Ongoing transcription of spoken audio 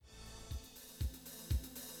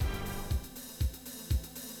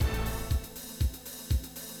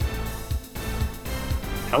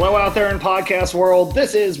Hello out there in podcast world.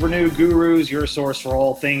 This is Renew Gurus, your source for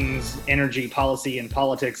all things energy policy and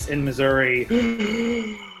politics in Missouri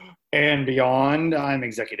and beyond. I'm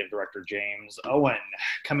Executive Director James Owen,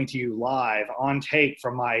 coming to you live on tape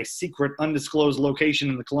from my secret undisclosed location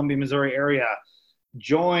in the Columbia, Missouri area,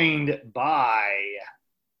 joined by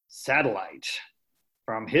satellite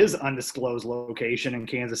from his undisclosed location in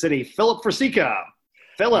Kansas City, Philip Forsica.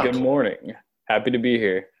 Philip. Good morning. Happy to be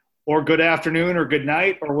here. Or good afternoon or good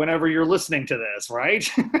night or whenever you're listening to this, right?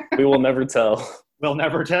 We will never tell. We'll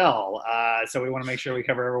never tell. So we want to make sure we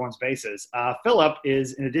cover everyone's bases. Philip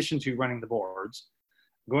is, in addition to running the boards,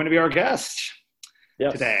 going to be our guest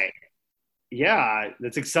today. Yeah,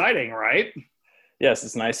 that's exciting, right? Yes,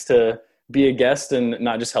 it's nice to be a guest and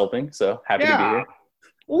not just helping. So happy to be here.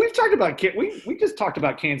 Well, we've talked about we just talked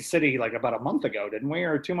about Kansas City like about a month ago, didn't we?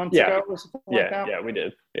 Or 2 months ago or something like that? Yeah, we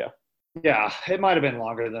did. Yeah, it might have been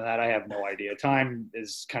longer than that. I have no idea. Time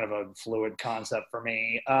is kind of a fluid concept for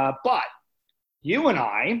me. But you and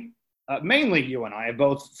I, mainly you and I,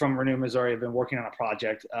 both from Renew Missouri, have been working on a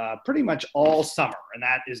project pretty much all summer, and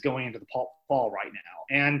that is going into the fall right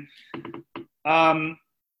now. And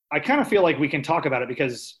I kind of feel like we can talk about it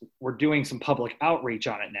because we're doing some public outreach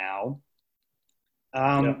on it now.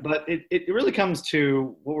 But it really comes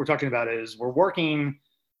to what we're talking about is we're working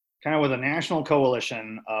kind of with a national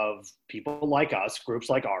coalition of people like us,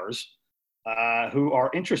 groups like ours, who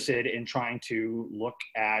are interested in trying to look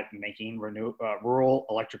at making rural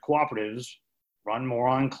electric cooperatives run more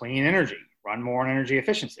on clean energy, run more on energy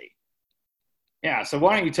efficiency. Yeah, so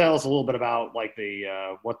why don't you tell us a little bit about like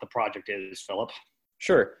what the project is, Philip?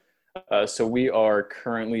 Sure. So we are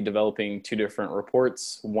currently developing two different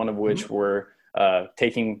reports, one of which we're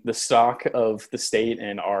taking the stock of the state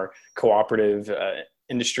and our cooperative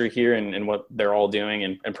industry here and what they're all doing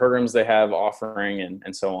and programs they have offering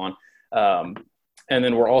and so on. And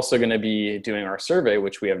then we're also going to be doing our survey,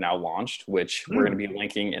 which we have now launched, which we're going to be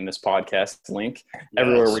linking in this podcast link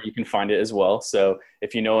everywhere where you can find it as well. So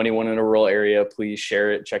if you know anyone in a rural area, please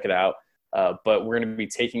share it, check it out. But we're going to be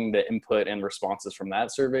taking the input and responses from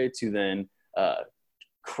that survey to then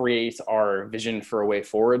create our vision for a way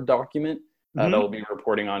forward document. That will be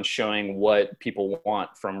reporting on showing what people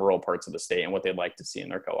want from rural parts of the state and what they'd like to see in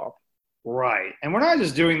their co-op. Right. And we're not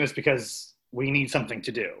just doing this because we need something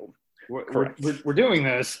to do. We're doing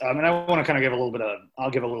this, and I want to kind of give a little bit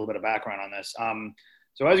of background on this.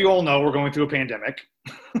 So as you all know, we're going through a pandemic.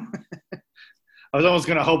 I was almost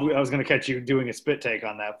going to hope I was going to catch you doing a spit take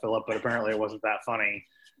on that, Philip, but apparently it wasn't that funny,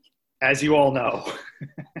 as you all know.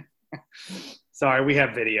 Sorry, we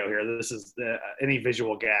have video here. This is any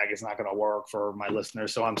visual gag is not going to work for my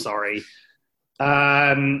listeners, so I'm sorry.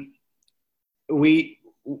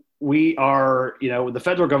 We are, the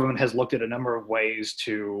federal government has looked at a number of ways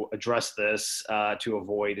to address this, to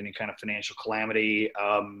avoid any kind of financial calamity.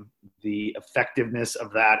 The effectiveness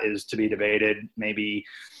of that is to be debated.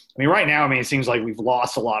 Right now, it seems like we've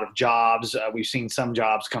lost a lot of jobs. We've seen some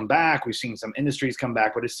jobs come back. We've seen some industries come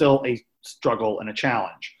back, but it's still a struggle and a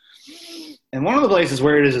challenge. And one of the places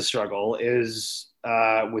where it is a struggle is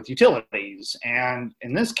with utilities. And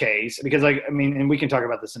in this case, because and we can talk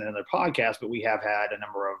about this in another podcast, but we have had a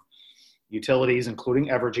number of utilities, including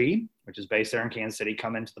Evergy, which is based there in Kansas City,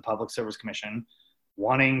 come into the Public Service Commission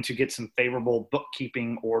wanting to get some favorable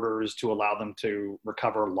bookkeeping orders to allow them to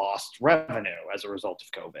recover lost revenue as a result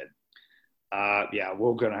of COVID.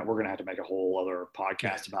 We're gonna have to make a whole other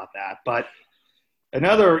podcast about that. But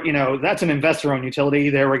another, that's an investor-owned utility.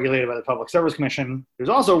 They're regulated by the Public Service Commission. There's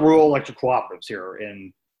also rural electric cooperatives here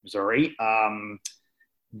in Missouri.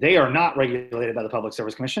 They are not regulated by the Public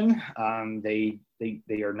Service Commission. They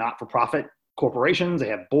are not-for-profit corporations. They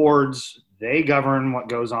have boards. They govern what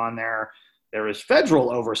goes on there. There is federal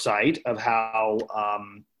oversight of how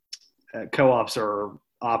co-ops are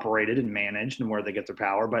operated and managed and where they get their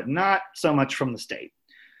power, but not so much from the state.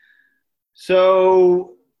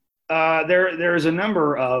 So there's a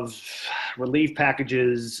number of relief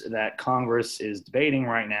packages that Congress is debating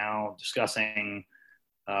right now, discussing.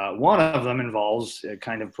 One of them involves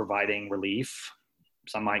kind of providing relief.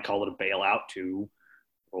 Some might call it a bailout to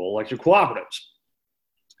rural electric cooperatives.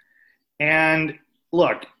 And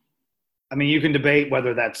look, you can debate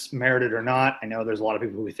whether that's merited or not. I know there's a lot of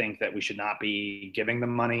people who think that we should not be giving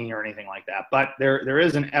them money or anything like that. But there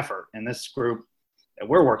is an effort in this group that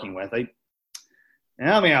we're working with. And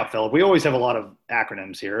help me out, Philip. We always have a lot of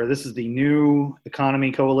acronyms here. This is the New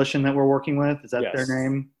Economy Coalition that we're working with. Is that their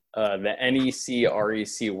name? The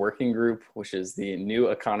NECREC Working Group, which is the New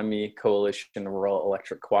Economy Coalition Rural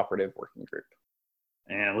Electric Cooperative Working Group.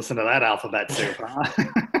 And listen to that alphabet soup, huh?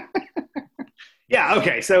 Yeah.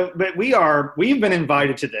 Okay. So, but we've been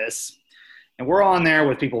invited to this, and we're on there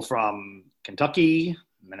with people from Kentucky,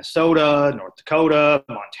 Minnesota, North Dakota,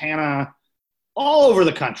 Montana, all over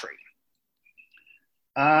the country.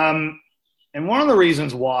 And one of the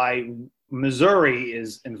reasons why Missouri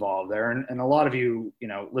is involved there, and a lot of you,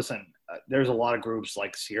 listen, there's a lot of groups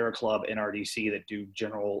like Sierra Club, NRDC that do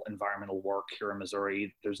general environmental work here in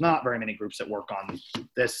Missouri. There's not very many groups that work on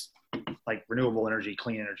this, like renewable energy,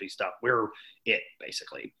 clean energy stuff. We're it,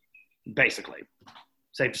 basically.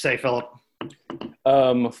 Safe to say, Philip?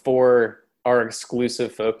 For our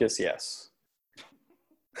exclusive focus, yes.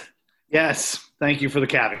 Yes. Thank you for the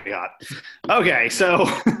caveat. Okay, so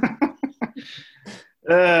sorry,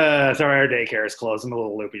 our daycare is closed. I'm a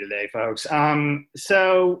little loopy today, folks.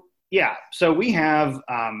 So we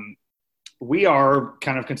are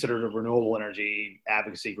kind of considered a renewable energy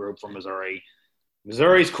advocacy group from Missouri.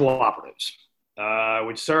 Missouri's cooperatives,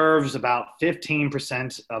 which serves about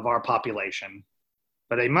 15% of our population,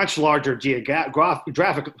 but a much larger geographical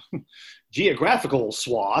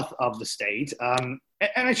swath of the state.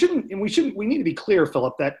 We need to be clear,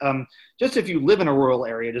 Philip, that just if you live in a rural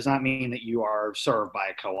area does not mean that you are served by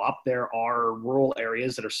a co-op. There are rural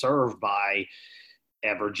areas that are served by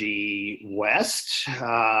Evergy West.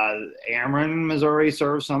 Ameren, Missouri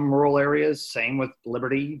serves some rural areas. Same with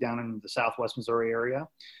Liberty down in the southwest Missouri area.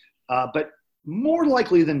 But more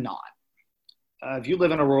likely than not, if you live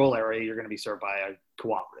in a rural area, you're going to be served by a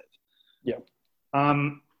cooperative. Yeah.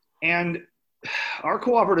 And our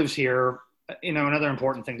cooperatives here, another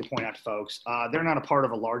important thing to point out to folks, they're not a part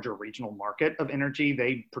of a larger regional market of energy.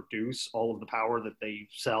 They produce all of the power that they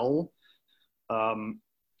sell,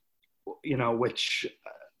 which,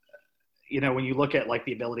 when you look at like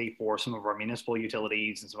the ability for some of our municipal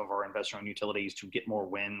utilities and some of our investor-owned utilities to get more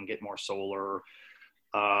wind, get more solar,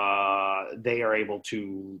 they are able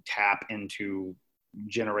to tap into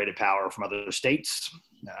generated power from other states.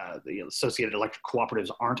 The associated electric cooperatives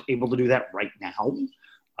aren't able to do that right now.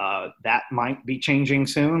 That might be changing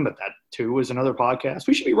soon, but that too is another podcast.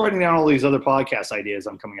 We should be writing down all these other podcast ideas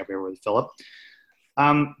I'm coming up here with, Philip.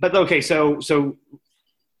 But okay, so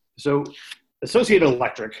Associated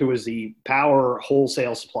Electric, who is the power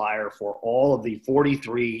wholesale supplier for all of the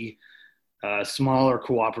 43 smaller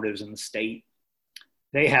cooperatives in the state,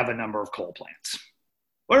 they have a number of coal plants.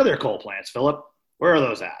 What are their coal plants, Philip? Where are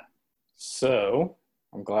those at? So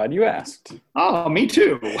I'm glad you asked. Oh, me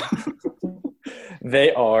too.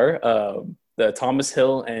 They are the Thomas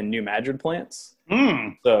Hill and New Madrid plants.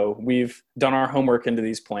 So we've done our homework into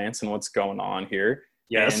these plants and what's going on here.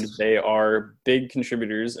 Yes. And they are big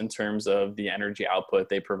contributors in terms of the energy output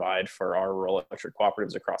they provide for our rural electric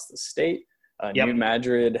cooperatives across the state. New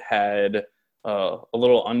Madrid had a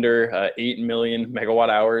little under 8 million megawatt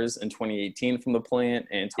hours in 2018 from the plant,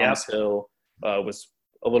 and Thomas Hill was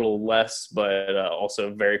a little less, but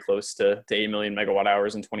also very close to 8 million megawatt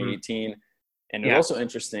hours in 2018. And it's also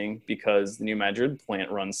interesting because the New Madrid plant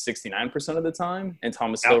runs 69% of the time and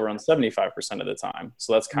Thomas Hill runs 75% of the time.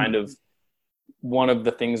 So that's kind of one of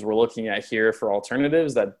the things we're looking at here for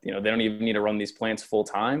alternatives, that, they don't even need to run these plants full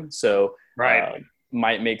time. So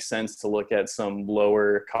might make sense to look at some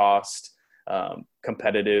lower cost,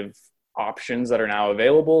 competitive options that are now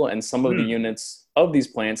available. And some of the units of these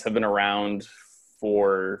plants have been around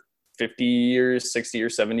for 50 years, 60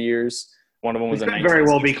 years, 70 years. One of them was in 1966. Very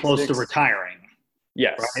well be close to retiring.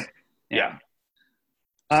 Yes. Right? Yeah.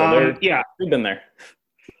 So we've been there.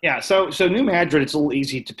 Yeah. So New Madrid, it's a little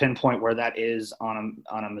easy to pinpoint where that is on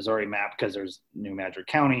a Missouri map because there's New Madrid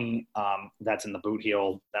County. That's in the Boot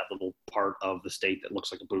Heel, that little part of the state that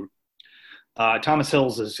looks like a boot. Thomas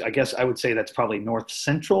Hills is, I guess I would say that's probably north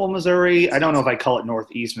central Missouri. I don't know if I call it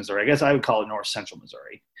northeast Missouri. I guess I would call it north central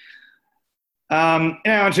Missouri. I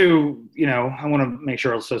want to make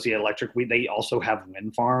sure Associated Electric, they also have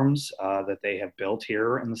wind farms that they have built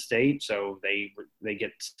here in the state. So they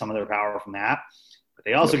get some of their power from that, but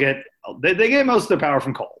they also get most of their power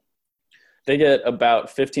from coal. They get about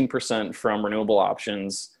 15% from renewable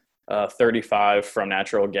options, 35 from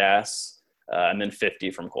natural gas, and then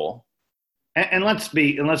 50 from coal. And let's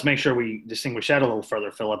make sure we distinguish that a little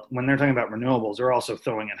further, Philip. When they're talking about renewables, they're also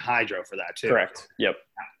throwing in hydro for that too. Correct. Yep.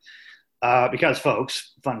 Because,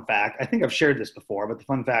 folks, fun fact, I think I've shared this before, but the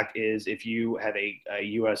fun fact is if you have a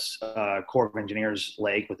U.S. Corps of Engineers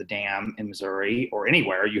lake with a dam in Missouri or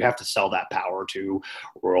anywhere, you have to sell that power to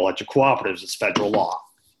rural electric cooperatives. It's federal law.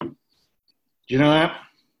 Do you know that?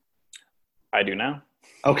 I do now.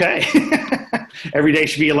 Okay. Every day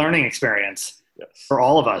should be a learning experience for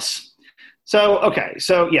all of us. So, okay.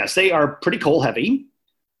 So, yes, they are pretty coal heavy.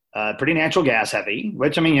 pretty natural gas heavy,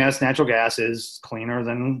 which, I mean, yes, natural gas is cleaner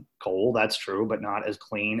than coal. That's true, but not as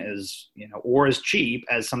clean as, or as cheap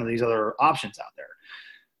as some of these other options out there.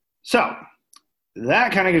 So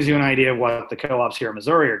that kind of gives you an idea of what the co-ops here in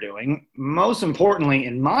Missouri are doing. Most importantly,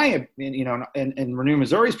 in my opinion, in Renew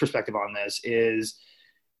Missouri's perspective on this is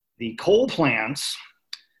the coal plants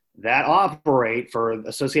that operate for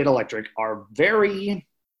Associated Electric are very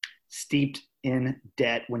steeped in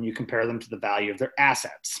debt when you compare them to the value of their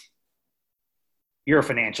assets. You're a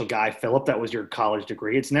financial guy, Philip. That was your college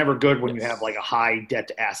degree. It's never good when you have like a high debt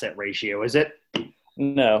to asset ratio, is it?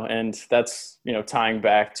 No, and that's, tying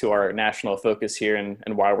back to our national focus here and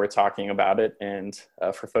why we're talking about it. And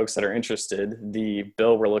for folks that are interested, the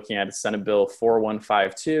bill we're looking at is Senate Bill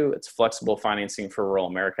 4152. It's Flexible Financing for Rural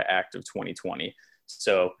America Act of 2020.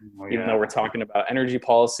 So even though we're talking about energy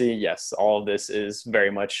policy, yes, all of this is very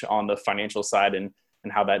much on the financial side and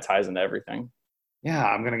how that ties into everything. Yeah,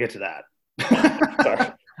 I'm going to get to that. Sorry.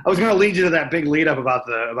 I was going to lead you to that big lead up about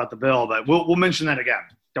the bill, but we'll mention that again.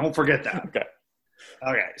 Don't forget that.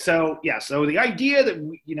 Okay. So the idea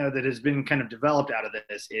that that has been kind of developed out of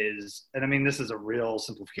this is, and I mean, this is a real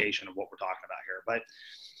simplification of what we're talking about here, but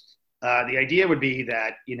the idea would be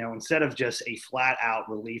that, instead of just a flat out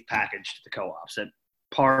relief package to the co-ops, that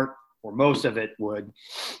part or most of it would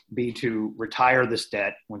be to retire this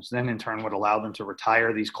debt, which then in turn would allow them to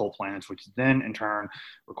retire these coal plants, which then in turn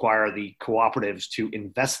require the cooperatives to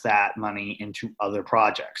invest that money into other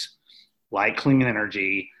projects like clean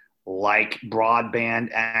energy, like broadband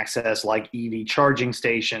access, like EV charging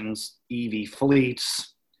stations, EV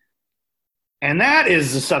fleets. And that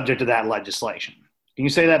is the subject of that legislation. Can you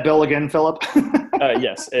say that bill again, Philip?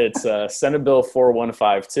 Yes, it's Senate Bill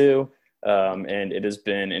 4152, and it has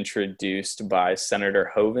been introduced by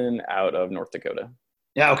Senator Hoeven out of North Dakota.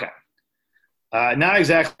 Yeah, okay. Not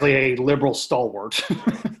exactly a liberal stalwart. So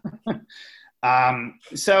I mean,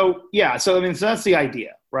 so that's the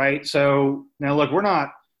idea, right? So now look, we're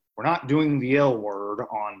not doing the L word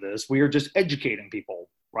on this. We are just educating people,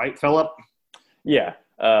 right, Philip? Yeah,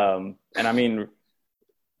 and I mean,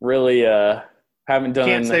 really haven't done.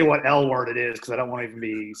 Can't say what L word it is because I don't want to even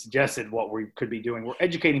be suggested what we could be doing. We're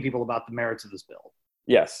educating people about the merits of this bill.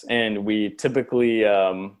 Yes, and we typically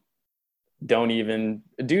don't even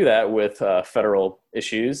do that with federal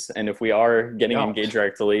issues. And if we are getting engaged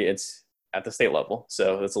directly, it's at the state level.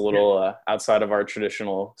 So it's a little outside of our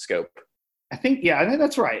traditional scope. I think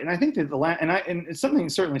that's right, and I think that and it's certainly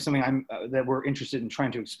something I'm that we're interested in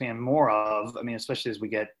trying to expand more of. I mean, especially as we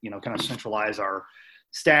get kind of centralize our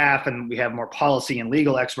staff and we have more policy and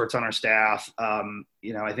legal experts on our staff. I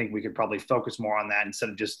think we could probably focus more on that instead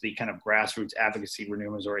of just the kind of grassroots advocacy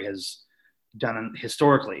Renew Missouri has done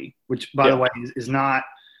historically, which by the way is not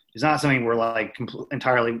something we're like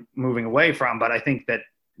entirely moving away from. But I think that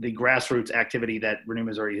the grassroots activity that Renew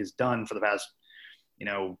Missouri has done for the past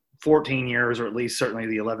 14 years, or at least certainly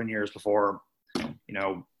the 11 years before,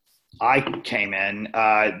 I came in,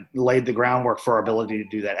 laid the groundwork for our ability to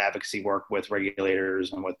do that advocacy work with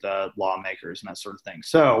regulators and with lawmakers and that sort of thing.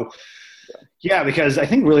 So, because I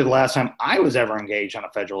think really the last time I was ever engaged on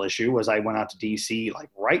a federal issue was I went out to D.C. like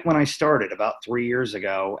right when I started about 3 years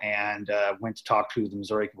ago and went to talk to the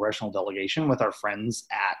Missouri congressional delegation with our friends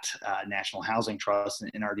at National Housing Trust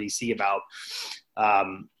in NRDC about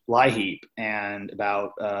LIHEAP and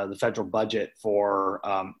about the federal budget for,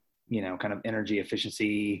 kind of energy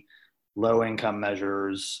efficiency, low income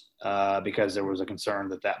measures, because there was a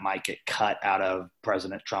concern that might get cut out of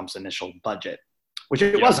President Trump's initial budget, which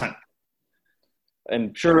it wasn't.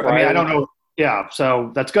 And sure, I mean, I don't know. Yeah,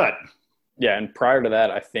 so that's good. Yeah, and prior to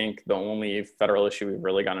that, I think the only federal issue we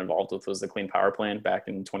really got involved with was the Clean Power Plan back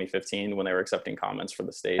in 2015 when they were accepting comments for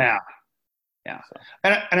the state. Yeah. So.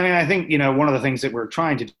 And I mean, I think, one of the things that we're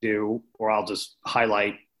trying to do, or I'll just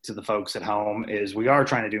highlight to the folks at home, is we are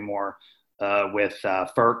trying to do more with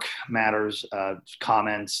FERC matters,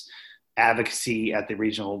 comments, advocacy at the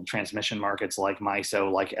regional transmission markets like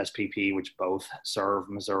MISO, like SPP, which both serve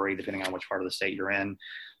Missouri, depending on which part of the state you're in.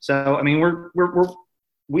 So, I mean,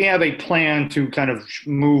 we have a plan to kind of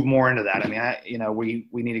move more into that. I mean, we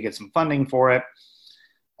need to get some funding for it.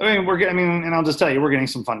 And I'll just tell you, we're getting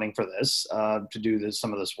some funding for this to do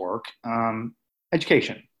some of this work.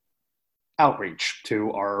 Education, outreach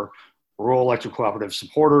to our rural electric cooperative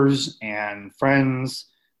supporters and friends,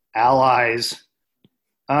 allies.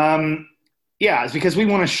 It's because we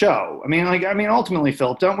want to show. Ultimately,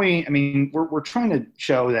 Philip, don't we? I mean, we're trying to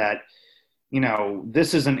show that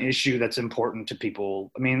this is an issue that's important to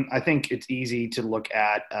people. I mean, I think it's easy to look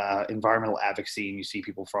at environmental advocacy and you see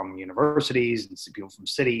people from universities and see people from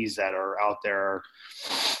cities that are out there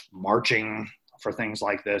marching for things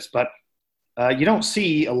like this, but you don't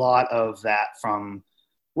see a lot of that from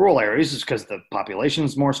rural areas just because the population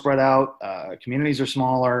is more spread out, communities are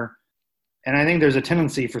smaller. And I think there's a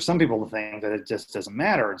tendency for some people to think that it just doesn't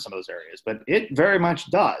matter in some of those areas, but it very much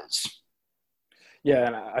does. Yeah,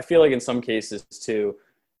 and I feel like in some cases too,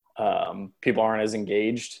 people aren't as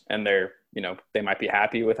engaged, and they might be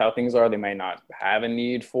happy with how things are. They might not have a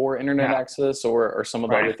need for internet access or some of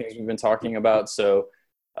the other things we've been talking about. So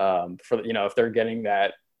if they're getting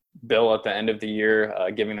that bill at the end of the year,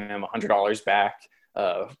 giving them $100 back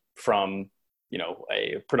from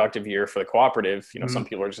a productive year for the cooperative, some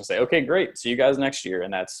people are just gonna say, okay, great, see you guys next year.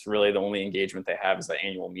 And that's really the only engagement they have is the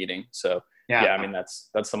annual meeting. So I mean, that's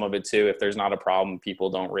some of it too. If there's not a problem, people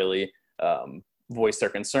don't really voice their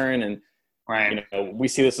concern. And we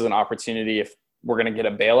see this as an opportunity. If we're going to get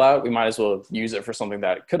a bailout, we might as well use it for something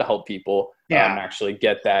that could help people actually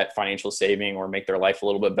get that financial saving or make their life a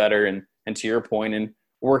little bit better. And to your point, and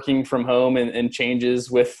working from home and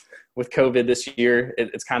changes with COVID this year,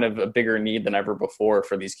 it's kind of a bigger need than ever before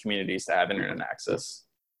for these communities to have internet access.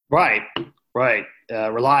 Right.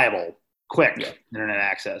 Reliable, quick internet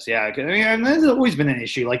access. Yeah. I mean, and this has always been an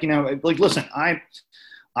issue. Listen,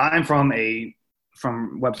 I'm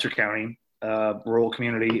from Webster County, rural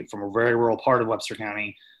community, from a very rural part of Webster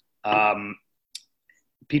County. One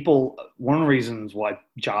of the reasons why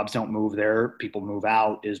jobs don't move there, people move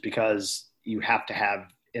out, is because you have to have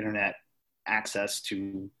internet access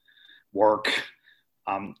to work.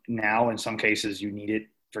 Now, in some cases, you need it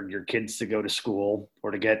for your kids to go to school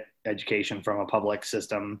or to get education from a public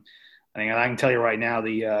system. I mean, I can tell you right now,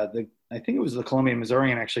 I think it was the Columbia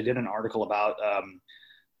Missourian actually did an article about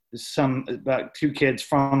about two kids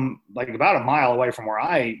from about a mile away from where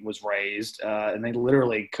I was raised, and they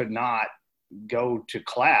literally could not go to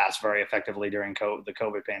class very effectively during the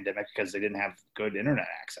COVID pandemic because they didn't have good internet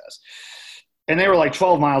access. And they were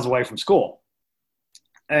 12 miles away from school.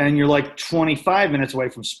 And you're 25 minutes away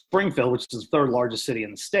from Springfield, which is the third largest city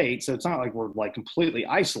in the state. So it's not like we're completely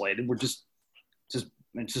isolated. We're it's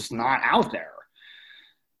just not out there.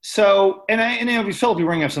 So, Philip, you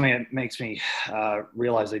bring up something that makes me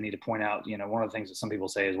realize they need to point out, one of the things that some people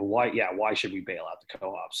say is, well, why should we bail out the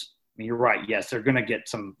co-ops? I mean, you're right. Yes, they're going to get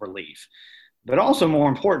some relief. But also, more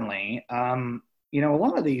importantly, a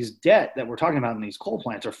lot of these debt that we're talking about in these coal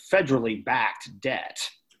plants are federally backed debt.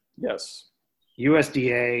 Yes.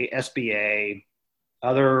 USDA, SBA,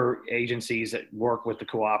 other agencies that work with the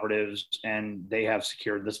cooperatives, and they have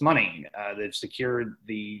secured this money. They've secured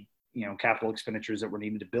the capital expenditures that were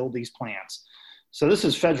needed to build these plants. So this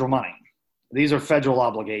is federal money. These are federal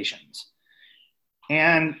obligations.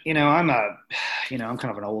 And, I'm kind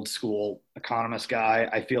of an old school economist guy.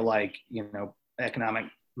 I feel like, economic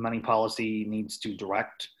money policy needs to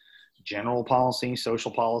direct general policy, social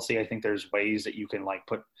policy. I think there's ways that you can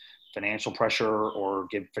put financial pressure or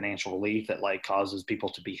give financial relief that causes people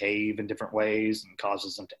to behave in different ways and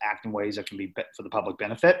causes them to act in ways that can be for the public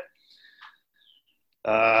benefit.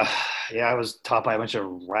 I was taught by a bunch of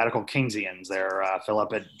radical Keynesians there,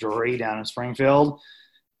 Philip at Drury down in Springfield.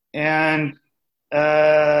 And,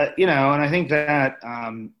 and I think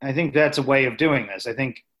that's a way of doing this. I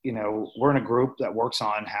think, we're in a group that works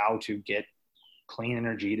on how to get clean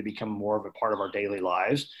energy to become more of a part of our daily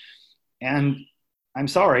lives. And I'm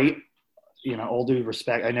sorry, all due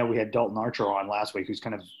respect, I know we had Dalton Archer on last week, who's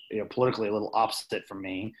kind of politically a little opposite from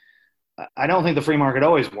me. I don't think the free market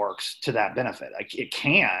always works to that benefit. It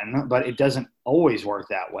can, but it doesn't always work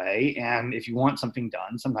that way. And if you want something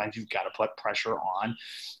done, sometimes you've got to put pressure on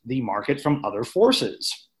the market from other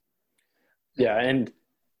forces. Yeah. And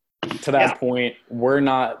to that point, we're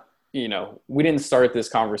not, we didn't start this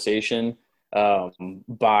conversation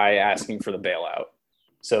by asking for the bailout.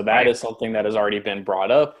 So that is something that has already been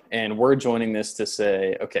brought up, and we're joining this to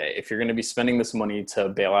say, okay, if you're going to be spending this money to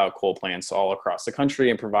bail out coal plants all across the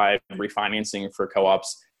country and provide refinancing for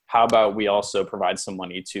co-ops, how about we also provide some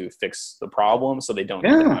money to fix the problem so they don't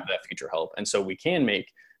need to have that future help? And so we can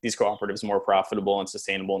make these cooperatives more profitable and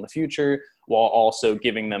sustainable in the future while also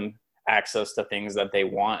giving them access to things that they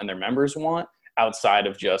want and their members want outside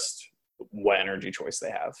of just what energy choice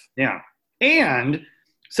they have. Yeah. And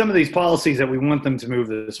some of these policies that we want them to move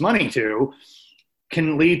this money to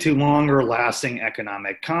can lead to longer lasting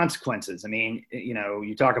economic consequences. I mean,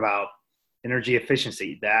 you talk about energy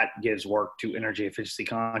efficiency, that gives work to energy efficiency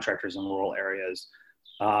contractors in rural areas.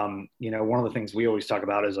 One of the things we always talk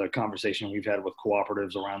about is a conversation we've had with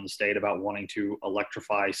cooperatives around the state about wanting to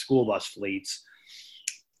electrify school bus fleets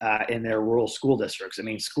in their rural school districts. I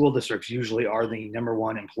mean, school districts usually are the number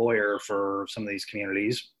one employer for some of these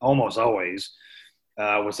communities, almost always.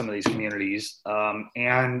 With some of these communities.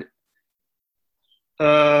 And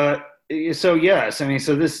Uh, so yes, I mean,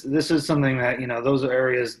 so this is something that those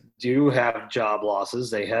areas do have job losses.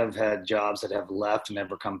 They have had jobs that have left and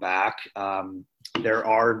never come back. There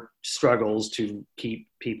are struggles to keep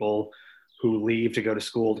people who leave to go to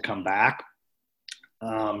school to come back.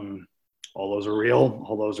 All those are real.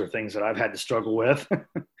 All those are things that I've had to struggle with.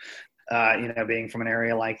 Being from an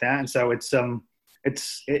area like that, and so it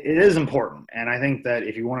is important. And I think that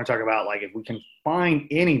if you want to talk about like if we can find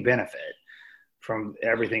any benefit from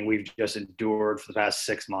everything we've just endured for the past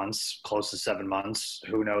 6 months, close to 7 months,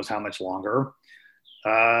 who knows how much longer,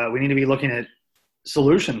 we need to be looking at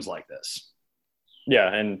solutions like this.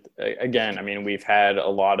 Yeah. And again, I mean, we've had a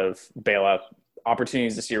lot of bailout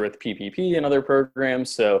opportunities this year with PPP and other programs.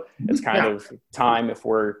 So it's kind of time, if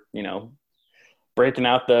we're, breaking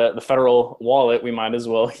out the federal wallet, we might as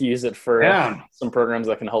well use it for some programs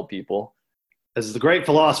that can help people. As the great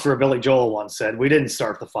philosopher Billy Joel once said, we didn't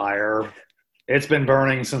start the fire. It's been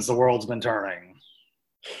burning since the world's been turning.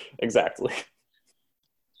 Exactly.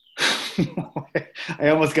 I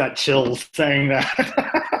almost got chills saying that.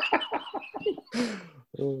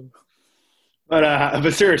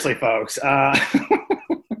 But seriously, folks,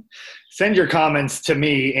 send your comments to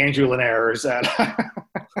me, Andrew Linares, at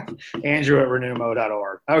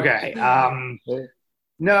andrew@renewmo.org. Okay.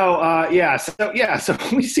 So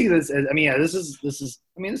we see this as, this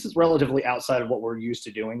is relatively outside of what we're used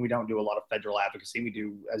to doing. We don't do a lot of federal advocacy. We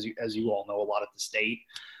do, as you all know, a lot at the state.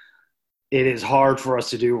 It is hard for us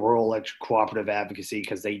to do rural electric cooperative advocacy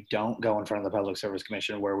because they don't go in front of the Public Service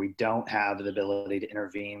Commission, where we don't have the ability to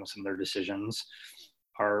intervene with some of their decisions.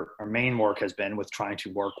 Our main work has been with trying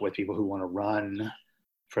to work with people who want to run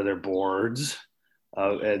for their boards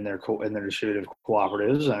and their distributive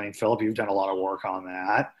cooperatives. I mean, Philip, you've done a lot of work on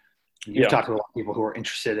that. You've talked to a lot of people who are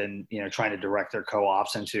interested in trying to direct their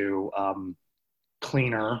co-ops into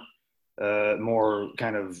cleaner, more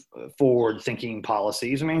kind of forward-thinking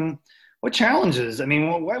policies. I mean, what challenges? I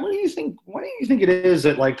mean, why do you think it is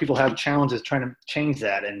that like people have challenges trying to change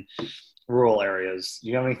that in rural areas? Do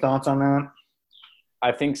you have any thoughts on that?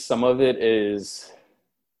 I think some of it is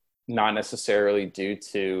not necessarily due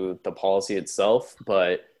to the policy itself,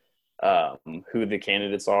 but who the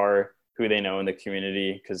candidates are, who they know in the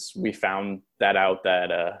community, because we found that out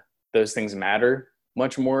that those things matter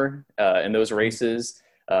much more in those races,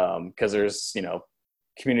 because there's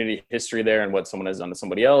community history there and what someone has done to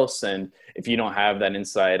somebody else. And if you don't have that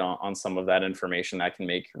insight on some of that information, that can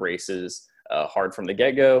make races hard from the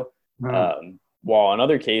get-go. Mm-hmm. While in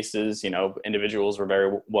other cases, individuals were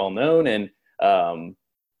very well known and,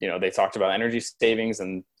 they talked about energy savings,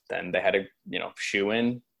 and then they had to, shoe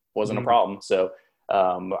in, wasn't a problem. So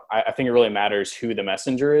I think it really matters who the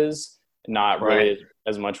messenger is, not really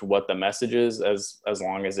as much what the message is, as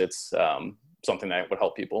long as it's something that would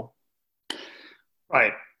help people.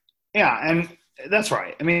 Right. Yeah. And that's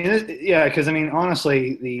right. I mean, because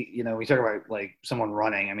honestly, we talk about like someone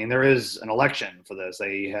running. I mean, there is an election for this.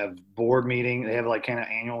 They have board meeting. They have like kind of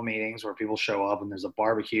annual meetings where people show up and there's a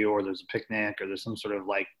barbecue or there's a picnic or there's some sort of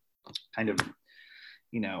like kind of,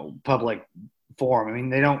 public forum. I mean,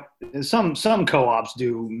 they don't, some co-ops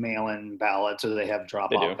do mail-in ballots or they have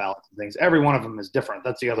drop-off ballots and things. Every one of them is different.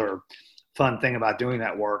 That's the other fun thing about doing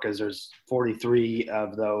that work is there's 43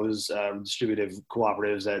 of those distributive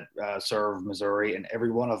cooperatives that serve Missouri, and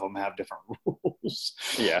every one of them have different rules.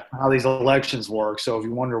 Yeah, how these elections work. So if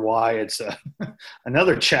you wonder why it's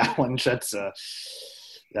another challenge, that's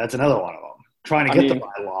another one of them. Trying to get the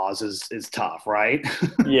bylaws is tough, right?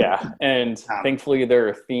 Yeah, and thankfully there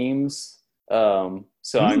are themes.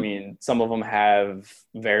 I mean, some of them have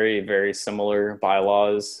very, very similar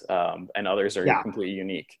bylaws, and others are completely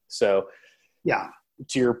unique. So,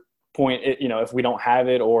 to your point, if we don't have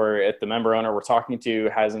it, or if the member owner we're talking to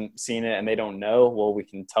hasn't seen it and they don't know, well, we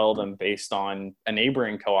can tell them based on a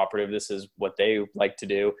neighboring cooperative, this is what they like to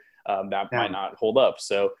do. That might not hold up.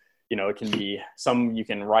 So, it can be some you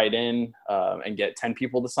can write in and get 10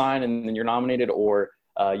 people to sign and then you're nominated, or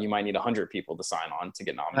you might need 100 people to sign on to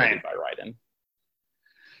get nominated by write-in.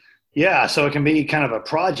 Yeah, so it can be kind of a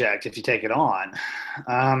project if you take it on.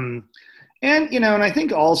 And I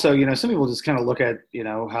think also, some people just kind of look at,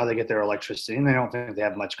 how they get their electricity and they don't think they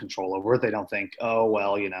have much control over it. They don't think, oh,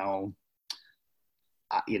 well,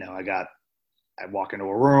 I walk into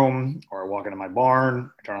a room or I walk into my barn,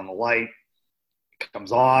 I turn on the light, it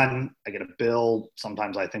comes on, I get a bill.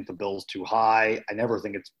 Sometimes I think the bill's too high. I never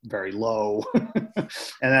think it's very low. And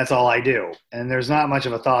that's all I do. And there's not much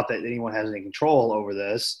of a thought that anyone has any control over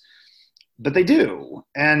this. But they do.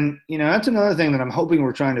 And, that's another thing that I'm hoping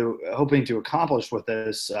to accomplish with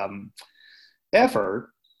this effort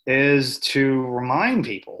is to remind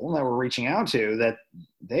people that we're reaching out to that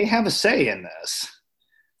they have a say in this.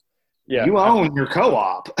 Yeah. You own your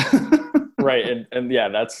co-op. Right. And yeah,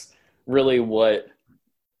 that's really what,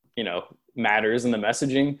 matters in the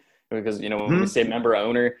messaging, because, when we say member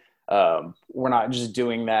owner, we're not just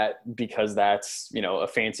doing that because that's, a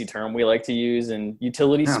fancy term we like to use in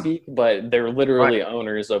utility speak, but they're literally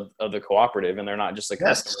owners of the cooperative, and they're not just a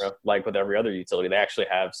customer like with every other utility. They actually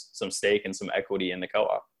have some stake and some equity in the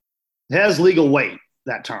co-op. It has legal weight,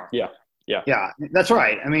 that term. Yeah. That's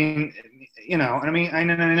right. I mean, I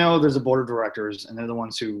know there's a board of directors, and they're the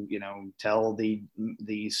ones who, tell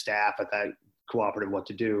the staff at that cooperative what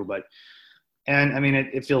to do. And I mean,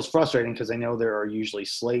 it feels frustrating because I know there are usually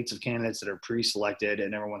slates of candidates that are pre-selected,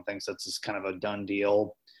 and everyone thinks that's just kind of a done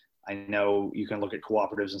deal. I know you can look at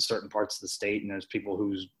cooperatives in certain parts of the state, and there's people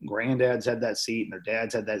whose granddads had that seat and their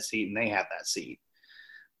dads had that seat, and they have that seat.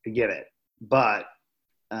 I get it. But,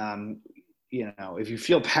 if you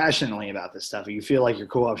feel passionately about this stuff, or you feel like your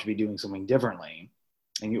co-op should be doing something differently,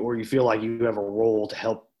 or you feel like you have a role to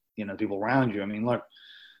help, people around you, I mean, look,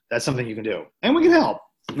 that's something you can do. And we can help.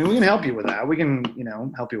 I mean, we can help you with that. We can,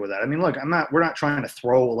 help you with that. I mean, look, we're not trying to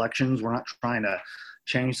throw elections. We're not trying to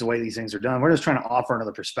change the way these things are done. We're just trying to offer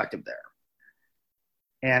another perspective there.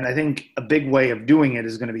 And I think a big way of doing it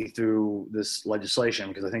is going to be through this legislation,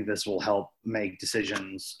 because I think this will help make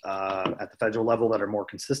decisions at the federal level that are more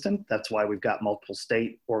consistent. That's why we've got multiple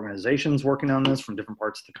state organizations working on this from different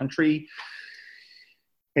parts of the country.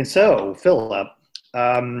 And so, Philip,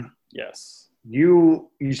 yes.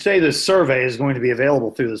 You say this survey is going to be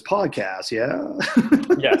available through this podcast, yeah?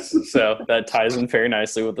 Yes. So that ties in very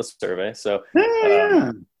nicely with the survey. So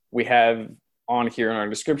we have on here in our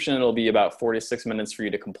description, it'll be about 4 to 6 minutes for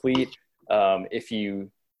you to complete. If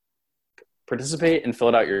you participate and fill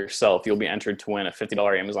it out yourself, you'll be entered to win a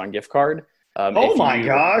 $50 Amazon gift card. Oh my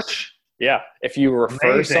gosh. Yeah. If you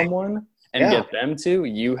refer Amazing. Someone and get them to,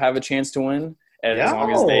 you have a chance to win, as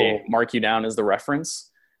long as they mark you down as the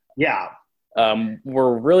reference. Yeah.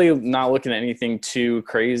 We're really not looking at anything too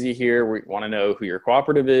crazy here. We want to know who your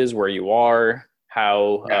cooperative is, where you are,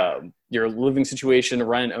 how your living situation,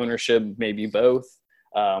 rent, ownership, maybe both.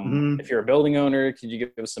 If you're a building owner, could you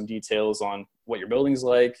give us some details on what your building's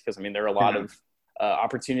like? Because, I mean, there are a lot of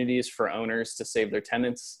opportunities for owners to save their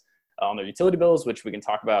tenants on their utility bills, which we can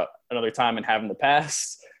talk about another time and have in the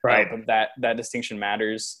past. Right. But that distinction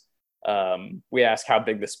matters. We ask how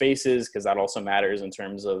big the space is, because that also matters in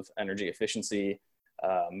terms of energy efficiency.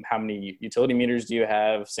 How many utility meters do you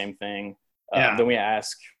have? Same thing. Then we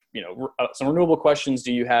ask, some renewable questions.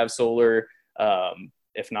 Do you have solar?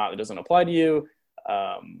 If not, it doesn't apply to you.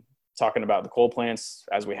 Talking about the coal plants,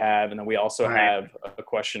 as we have. And then we also have a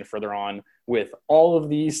question further on with all of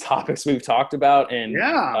these topics we've talked about,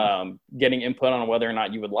 and getting input on whether or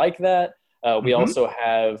not you would like that. We also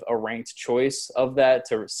have a ranked choice of that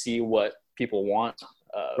to see what people want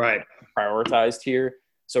prioritized here.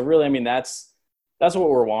 So really, I mean, that's what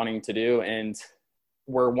we're wanting to do. And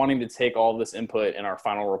we're wanting to take all of this input in our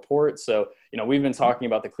final report. So, we've been talking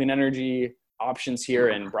about the clean energy options here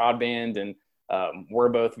and broadband, and we're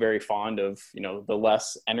both very fond of, the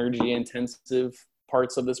less energy intensive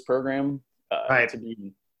parts of this program to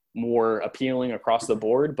be more appealing across the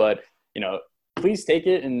board. But, please take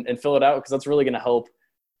it and fill it out, because that's really going to help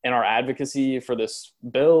in our advocacy for this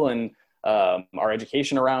bill and our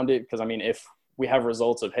education around it. Because, I mean, if we have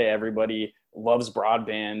results of, hey, everybody loves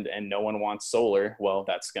broadband and no one wants solar, well,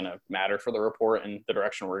 that's going to matter for the report and the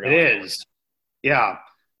direction we're going. It is. Yeah,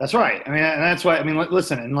 that's right. I mean, and that's why, I mean,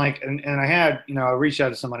 listen, and I had, I reached out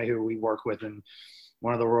to somebody who we work with in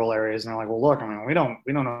one of the rural areas, and they're like, well, look, I mean, we don't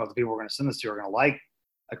know if the people we're going to send this to are going to like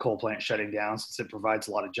a coal plant shutting down, since it provides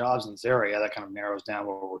a lot of jobs in this area. That kind of narrows down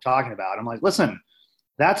what we're talking about. I'm like, listen,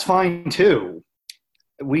 that's fine too.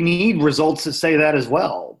 We need results that say that as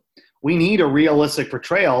well. We need a realistic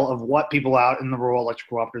portrayal of what people out in the rural electric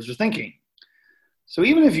cooperatives are thinking. So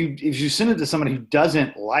even if you send it to somebody who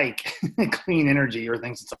doesn't like clean energy, or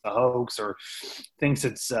thinks it's a hoax, or thinks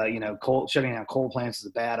it's shutting down coal plants is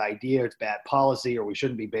a bad idea, it's bad policy, or we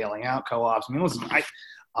shouldn't be bailing out co-ops. I mean, listen,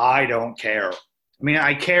 I don't care. I mean,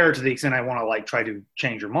 I care to the extent I want to try to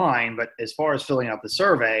change your mind, but as far as filling out the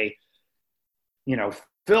survey,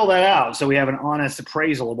 fill that out so we have an honest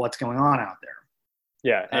appraisal of what's going on out there.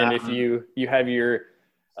 Yeah, and if you have your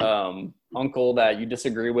uncle that you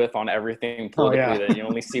disagree with on everything politically that you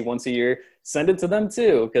only see once a year, send it to them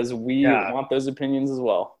too, because we want those opinions as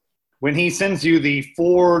well. When he sends you the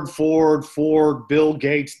Ford, Bill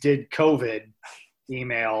Gates did COVID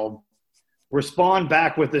email, respond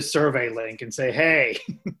back with this survey link and say, hey,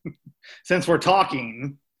 since we're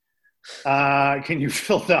talking, Can you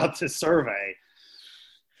fill out this survey?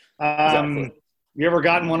 Exactly. You ever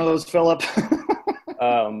gotten one of those, Philip?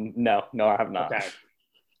 No, I have not. Okay.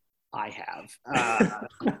 I have.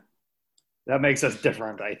 That makes us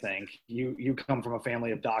different, I think. You come from a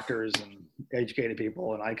family of doctors and educated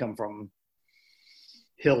people, and I come from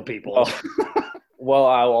hill people. Well,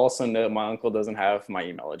 I'll also note my uncle doesn't have my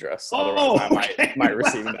email address. Otherwise, I might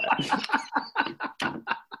receive that.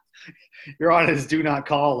 You're on his do not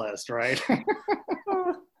call list, right?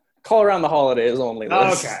 Call around the holidays only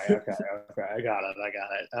list. Okay. I got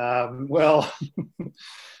it. Well,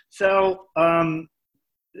 so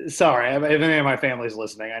sorry, if any of my family's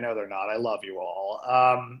listening, I know they're not. I love you all.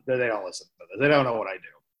 They don't listen to this. They don't know what I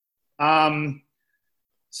do.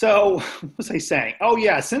 So what was I saying? Oh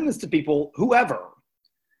yeah, send this to people, whoever.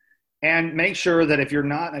 And make sure that if you're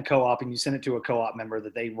not in a co-op and you send it to a co-op member,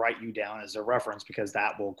 that they write you down as a reference, because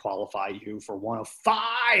that will qualify you for one of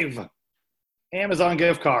 5 Amazon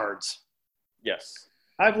gift cards. Yes.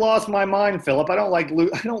 I've lost my mind, Philip. I don't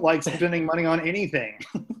like spending money on anything.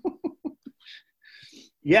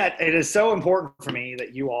 Yet it is so important for me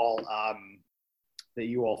that you all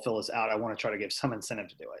fill this out. I want to try to give some incentive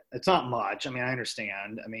to do it. It's not much. I mean, I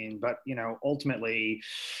understand. I mean, but ultimately,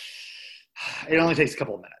 it only takes a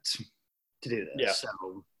couple of minutes to do this. Yeah.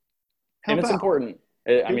 So, and it's important.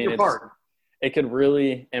 It could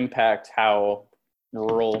really impact how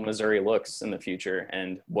rural Missouri looks in the future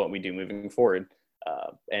and what we do moving forward,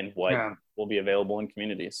 and what will be available in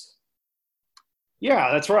communities.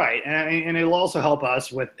 Yeah, that's right. And it'll also help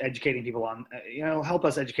us with educating people on, help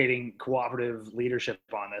us educating cooperative leadership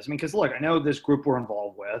on this. I mean, because look, I know this group we're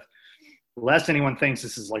involved with, lest anyone thinks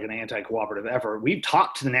this is like an anti-cooperative effort, we've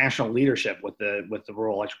talked to the national leadership with the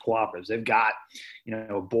rural electric cooperatives. They've got,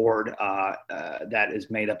 a board that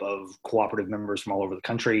is made up of cooperative members from all over the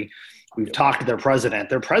country. We've talked to their president.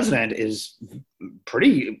 Their president is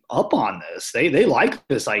pretty up on this. They like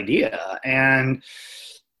this idea. And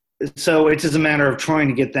so it's just a matter of trying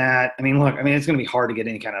to get that. I mean, look, it's going to be hard to get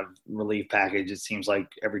any kind of relief package. It seems like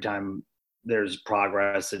every time there's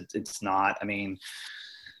progress, it's not. I mean,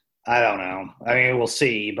 I don't know. I mean, we'll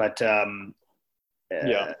see. But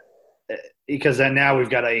because then now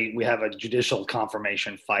we have a judicial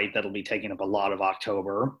confirmation fight that'll be taking up a lot of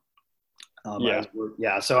October. So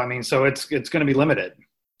it's going to be limited.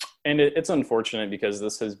 And it's unfortunate because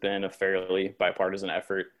this has been a fairly bipartisan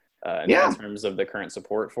effort. In terms of the current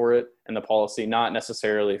support for it and the policy, not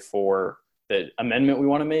necessarily for the amendment we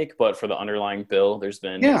want to make, but for the underlying bill. There's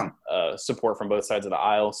been support from both sides of the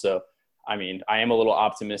aisle. So, I am a little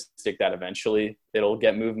optimistic that eventually it'll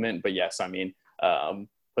get movement. But yes, when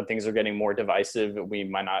things are getting more divisive, we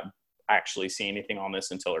might not actually see anything on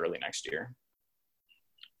this until early next year.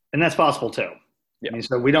 And that's possible too. Yeah.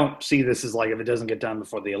 So we don't see this as like, if it doesn't get done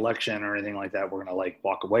before the election or anything like that, we're going to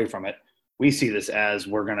walk away from it. We see this as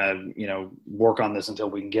we're going to, work on this until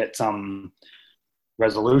we can get some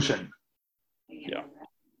resolution. Yeah.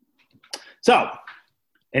 So,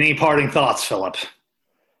 any parting thoughts, Philip?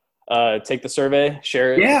 Take the survey,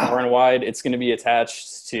 share it far and wide. It's going to be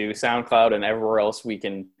attached to SoundCloud and everywhere else we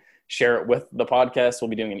can share it with the podcast. We'll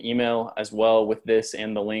be doing an email as well with this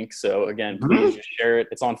and the link. So again, please just share it.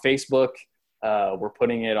 It's on Facebook. We're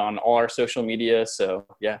putting it on all our social media. So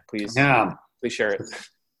please share it.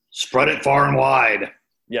 Spread it far and wide.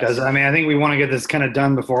 Yes. Because, I think we want to get this kind of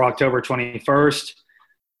done before October 21st.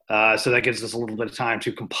 So that gives us a little bit of time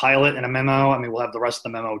to compile it in a memo. We'll have the rest of the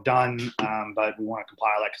memo done, but we want to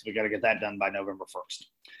compile that because we got to get that done by November 1st.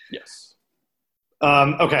 Yes.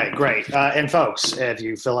 Okay, great. And folks, if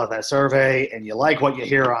you fill out that survey and you like what you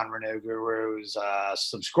hear on Renew Gurus,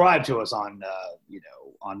 subscribe to us on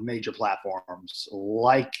major platforms,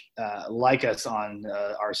 like us on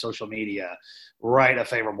our social media, write a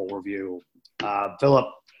favorable review. Philip,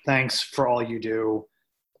 thanks for all you do.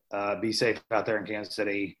 Be safe out there in Kansas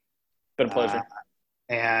City. Been a pleasure.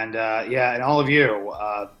 And all of you,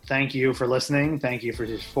 thank you for listening. Thank you for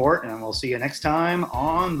your support, and we'll see you next time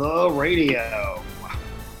on the radio.